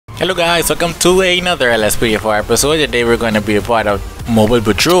Hello guys, welcome to another LSPDFR episode. Today we're going to be a part of Mobile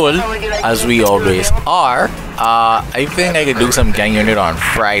Patrol, as we always are. I think I could do some gang unit on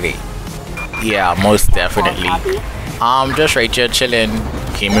Friday. Yeah, most definitely. Just right here chilling.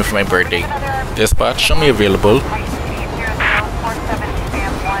 Came in for my birthday. Dispatch, show me available.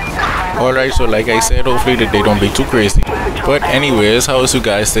 Alright, so like I said, hopefully the day don't be too crazy. But anyways, how's you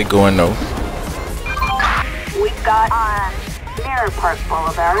guys think going now? We've got on Mirror Park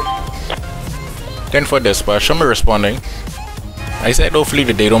Boulevard. Then for dispatch, show me responding. I said hopefully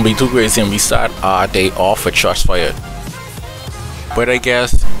the day don't be too crazy and we start our day off with shots fired. But I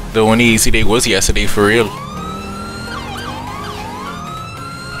guess the only easy day was yesterday for real.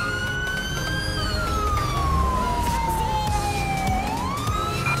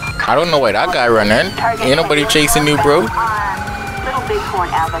 I don't know why that guy running. Ain't nobody chasing you, bro. Little Bighorn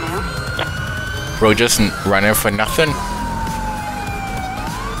Avenue. Bro just running for nothing.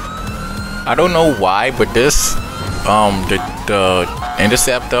 I don't know why, but this the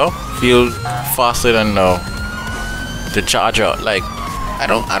Interceptor feel faster than the Charger. Like I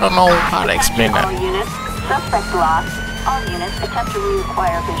don't know how to explain that. All units, suspect lost. All units attempt to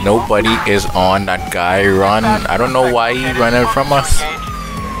reacquire visual. Nobody is on that guy run. I don't know why he running from us.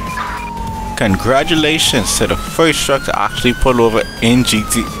 Congratulations to the first truck to actually pull over in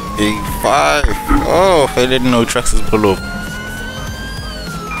GTA 5. Oh, I didn't know trucks would pull over.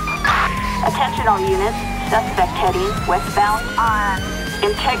 Attention all units, suspect heading westbound on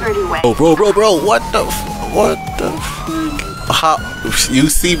Integrity Way. Oh, bro, what the how you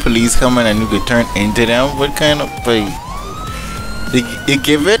see police coming and you could turn into them? What kind of like you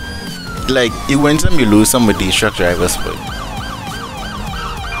give it like you win some, you lose some with these truck drivers, but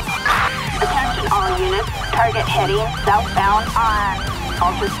Target heading southbound on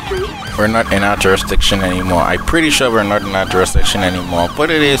Alta Street. We're not in our jurisdiction anymore. I'm pretty sure we're not in our jurisdiction anymore, but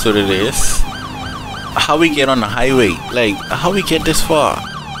it is what it is. How we get on the highway? Like, how we get this far?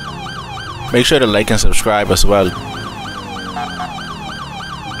 Make sure to like and subscribe as well.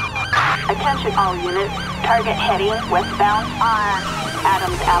 Attention all units. Target heading westbound on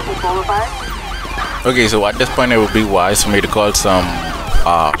Adams Apple Boulevard. Okay, so at this point it would be wise for me to call some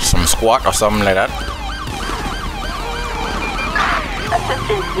squad or something like that.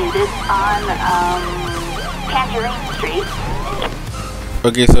 Assistance needed on Tangerine Street.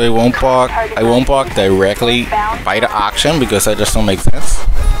 Okay, so I won't park directly by the auction because that just don't make sense,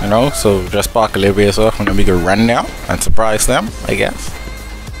 you know. So just park a little bit off and then we can run now and surprise them, I guess.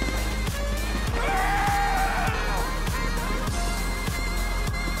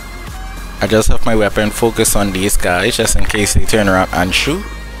 I just have my weapon focused on these guys just in case they turn around and shoot.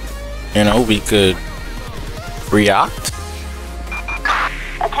 You know, we could react.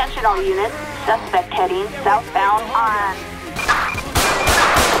 Attention all units, suspect heading southbound on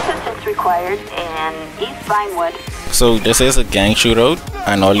assistance required in East Vinewood. So this is a gang shootout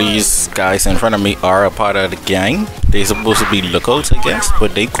and all these guys in front of me are a part of the gang. They supposed to be lookouts, I guess,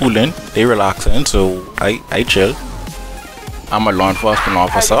 but they coolin', they relaxing, so I chill. I'm a law enforcement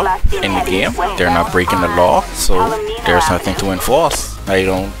officer in the game. They're not breaking the law, so there's nothing to enforce. I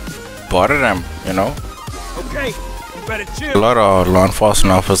don't bother them, you know. Okay. A lot of law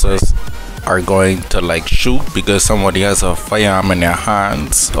enforcement officers are going to like shoot because somebody has a firearm in their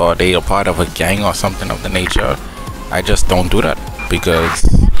hands or they are part of a gang or something of the nature. I just don't do that because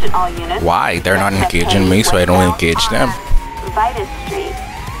why? They're not engaging me, so I don't engage them. Vitus Street.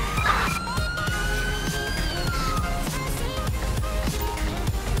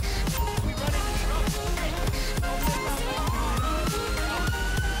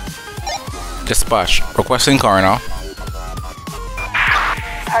 Dispatch, requesting coroner.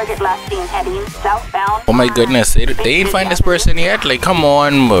 Target last seen heading southbound. Oh my goodness, they ain't find this person yet? Like, come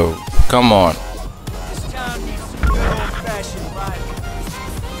on, bro. Come on.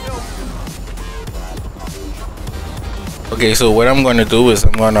 Okay, so what I'm gonna do is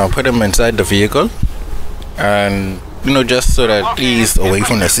I'm gonna put him inside the vehicle. And, you know, just so that he's away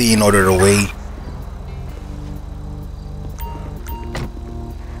from the scene out of the way.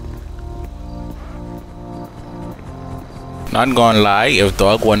 Not gonna lie, if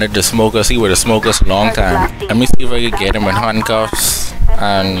dog wanted to smoke us, he would have smoked us a long time. Let me see if I can get him in handcuffs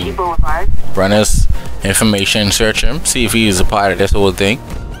and run his information, search him, see if he is a part of this whole thing.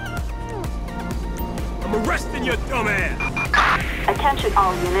 I'm arresting your dumb ass. Attention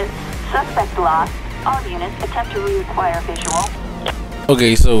all units, suspect lost. All units attempt to reacquire visual.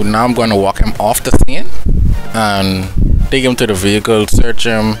 Okay, so now I'm gonna walk him off the scene and take him to the vehicle, search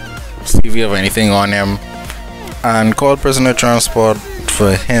him, see if we have anything on him, and call prisoner transport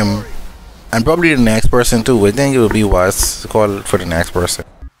for him and probably the next person too. I think it would be wise to call for the next person.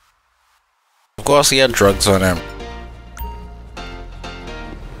 Of course, he had drugs on him.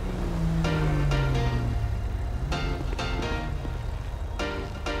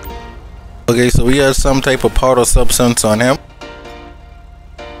 Okay, so we had some type of powder substance on him.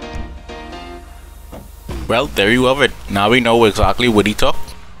 Well, there you have it. Now we know exactly what he took.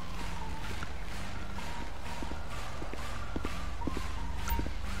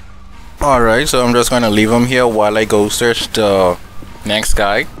 Alright, so I'm just gonna leave him here while I go search the next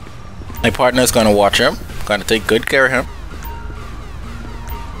guy. My partner's gonna watch him. Gonna take good care of him.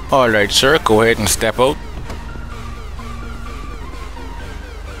 Alright, sir, go ahead and step out.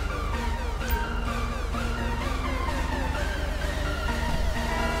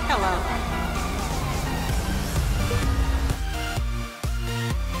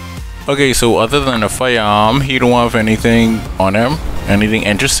 Okay, so other than a firearm, he don't have anything on him, anything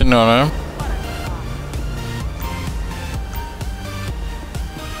interesting on him.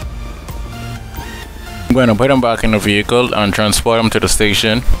 I'm gonna put him back in the vehicle and transport him to the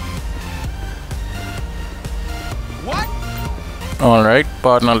station. What? Alright,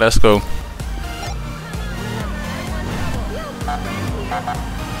 partner, let's go.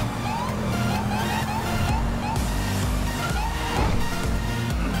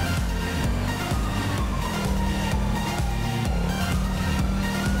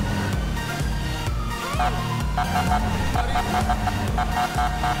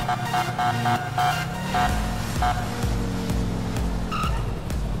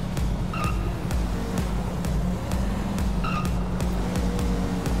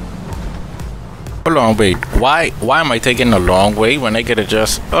 Hold on, wait. Why am I taking the long way when I could have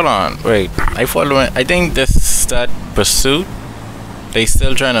just... Hold on, wait. I think this is that pursuit. They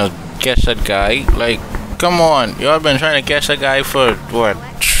still trying to catch that guy. Like, come on. Y'all been trying to catch that guy for, what?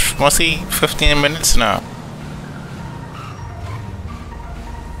 Must he 15 minutes now?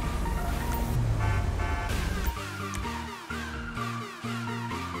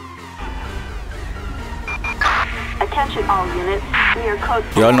 Attention all units. We are code.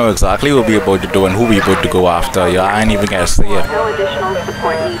 Y'all know exactly what we about to do and who we about to go after. Y'all ain't even gonna see it. No additional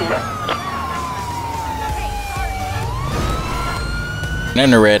support needed.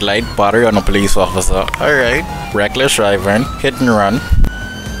 Then the red light, battery on a police officer. Alright. Reckless driving, hit and run,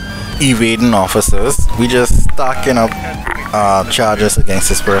 evading officers. We just stacking up charges against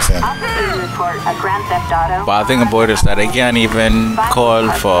this person. Report a Grand Theft Auto. Bad thing about it is that I can't even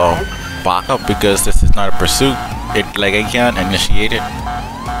call for backup because this is not a pursuit. I can't initiate it.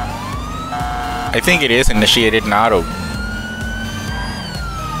 I think it is initiated now though.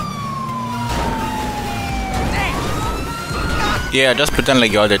 Yeah, just pretend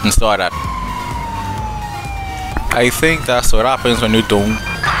like y'all didn't start that. I think that's what happens when you don't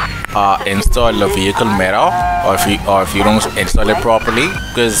install the vehicle mirror, or if you don't install it properly,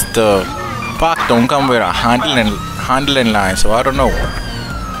 because the park don't come with a handling line. So I don't know.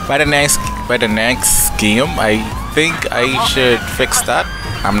 By the next game, I think I should fix that.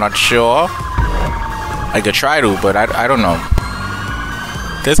 I'm not sure. I could try to, but I don't know.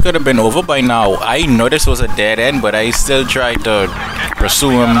 This could have been over by now. I know this was a dead end, but I still tried to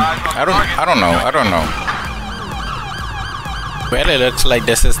pursue him. I don't know. Well, it looks like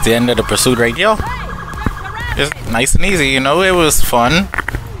this is the end of the pursuit right here. Just nice and easy, you know. It was fun.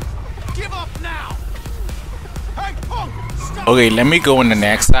 Okay, let me go on the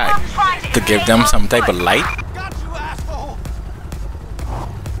next side to give them some type of light.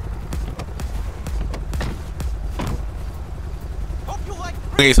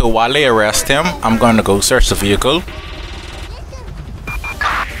 Okay, so while they arrest him, I'm gonna go search the vehicle.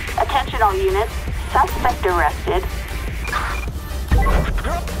 Attention all units. Suspect arrested.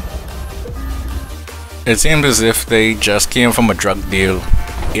 It seems as if they just came from a drug deal.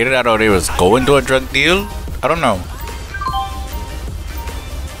 Either that or they was going to a drug deal. I don't know.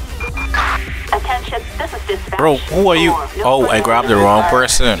 Attention, this is dispatch. Bro, who are you? Oh, I grabbed the wrong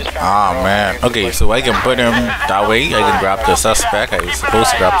person. Ah, man. Okay, so I can put him that way. I can grab the suspect. I was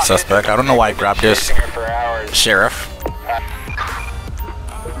supposed to grab the suspect. I don't know why I grabbed this sheriff.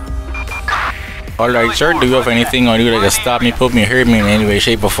 Alright, sir. Do you have anything on you that can stop me, put me, hurt me in any way,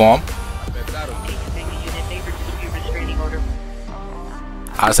 shape, or form?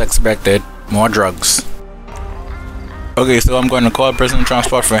 As expected, more drugs. Okay, so I'm going to call prison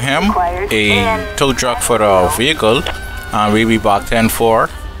transport for him, a tow truck for the vehicle, and we'll be back 10-4,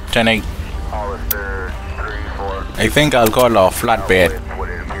 10-8. I think I'll call a flatbed.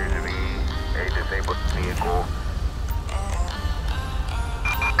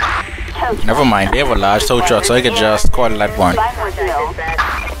 Never mind, they have a large tow truck, so I can just call that one.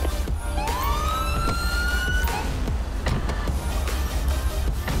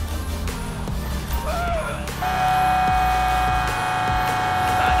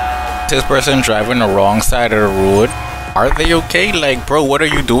 this person driving the wrong side of the road. Are they okay? Like, bro, what are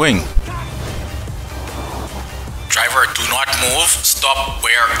you doing? Driver, do not move. Stop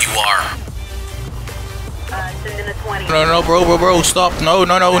where you are. No, bro, stop. No.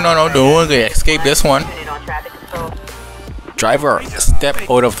 Don't escape this one. Driver, step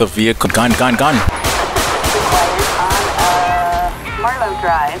out of the vehicle. Gun.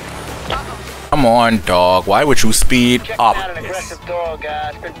 Drive. Come on, dog. Why would you speed up?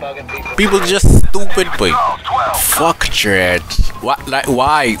 People just stupid, boy. Fuck Dread. What? Like,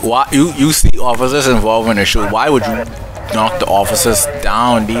 why? You see officers involved in the show. Why would you knock the officers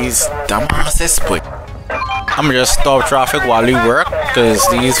down? These dumbasses, boy. I'm gonna just stop traffic while we work, cause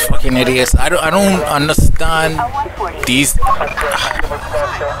these fucking idiots. I don't understand these.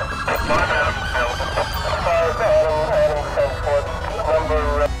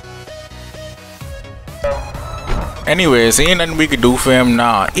 Anyways, ain't nothing we could do for him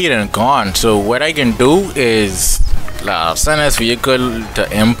now. He done gone. So what I can do is send his vehicle to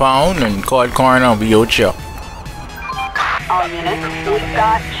impound and call coroner and be out here. All units, we've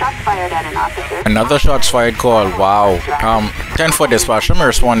got shots fired at an officer. Another shots fired call. Wow. 10-4 dispatch. I'm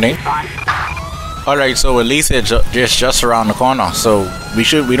responding. Alright, so at least it's just around the corner. So we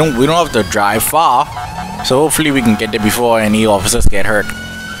don't have to drive far. So hopefully we can get there before any officers get hurt.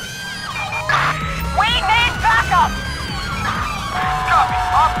 We need backup!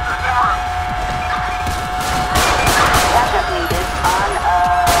 Backup needed on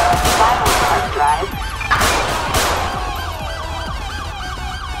 501 Drive.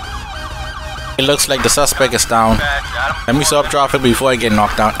 It looks like the suspect is down. Let me stop traffic before I get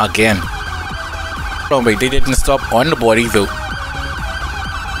knocked down again. Oh wait, they didn't stop on the body though.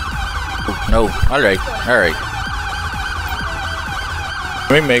 No, alright.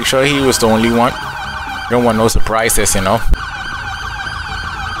 Let me make sure he was the only one. Don't want no surprises, you know.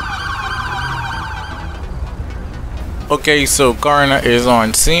 Okay, so coroner is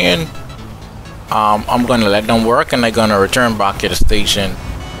on scene. I'm gonna let them work and I'm gonna return back to the station.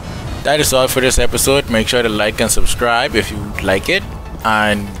 That is all for this episode. Make sure to like and subscribe if you like it,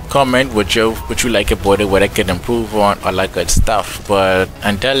 and comment what you like about it, what I can improve on, all that good stuff. But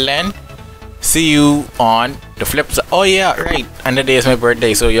until then, see you on the flip side. Oh yeah, right, and the day is my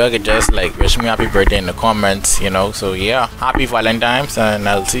birthday, so y'all can just like wish me happy birthday in the comments, you know. So yeah, happy Valentine's, and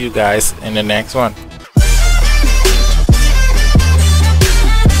I'll see you guys in the next one.